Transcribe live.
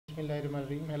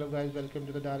Bismillahirrahmanirrahim. Hello guys, welcome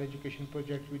to the Dara Education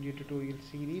Project video tutorial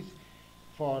series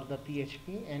for the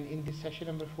PHP, and in this session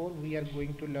number 4 we are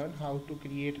going to learn how to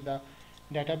create the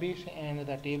database and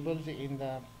the tables in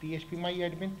the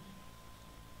Phpmyadmin.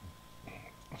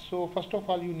 So first of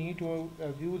all, you need to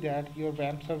view that your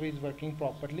web server is working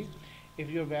properly.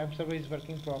 If your web server is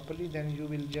working properly, then you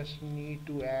will just need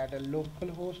to add a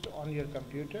local host on your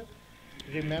computer.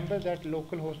 Remember that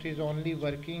local host is only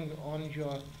working on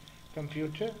your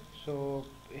computer. So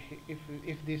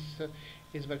if this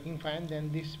is working fine,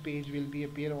 then this page will be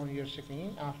appear on your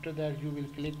screen. After that, you will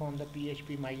click on the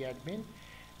Phpmyadmin,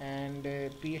 and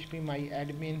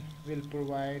Phpmyadmin will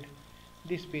provide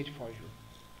this page for you.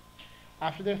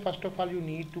 After that, first of all, you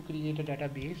need to create a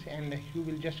database, and you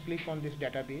will just click on this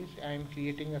database. I am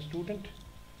creating a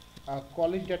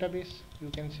college database. You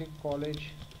can say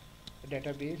college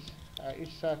database.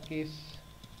 It's a case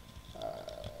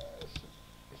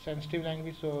sensitive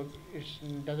language, so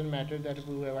it doesn't matter that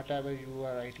whatever you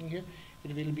are writing here,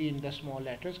 it will be in the small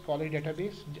letters. College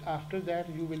database. After that,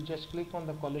 you will just click on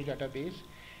the college database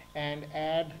and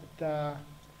add the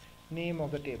name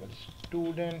of the table,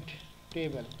 student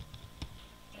table,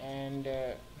 and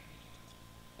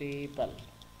table,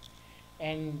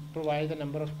 and provide the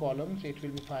number of columns. It will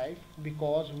be 5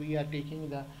 because we are taking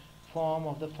the form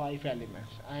of the 5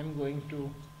 elements. I am going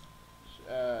to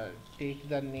take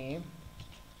the name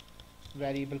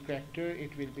variable character.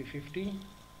 It will be 50,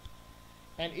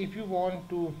 and if you want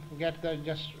to get the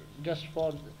just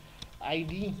for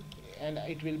ID, and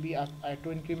it will be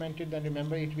auto incremented, then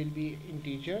remember it will be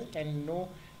integer and no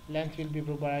length will be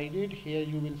provided. Here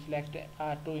you will select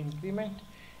auto increment,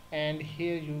 and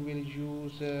here you will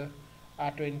use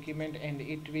auto increment, and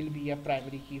it will be a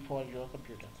primary key for your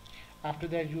computer. After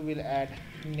that, you will add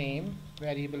name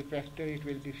variable character. It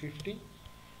will be 50,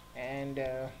 and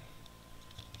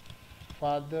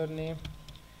father name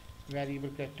variable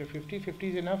character 50. 50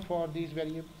 is enough for these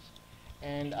variables.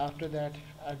 And after that,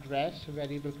 address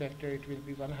variable character, it will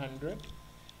be 100,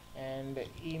 and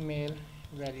email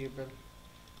variable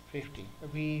 50.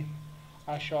 We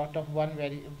are short of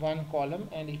one column,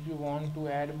 and if you want to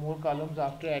add more columns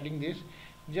after adding this,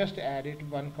 just add it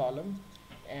one column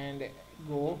and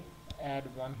go add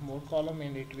one more column,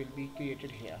 and it will be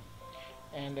created here.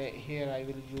 And here I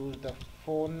will use the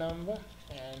phone number,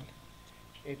 and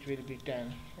it will be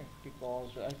 10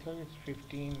 because I thought it's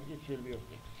 15. It will be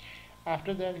okay.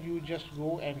 After that, you just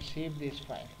go and save this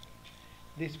file.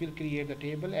 This will create the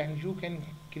table, and you can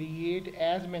create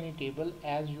as many tables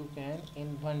as you can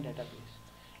in one database,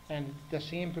 and the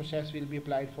same process will be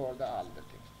applied for all the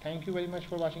things. Thank you very much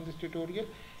for watching this tutorial,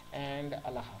 and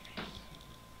Allah Hafiz.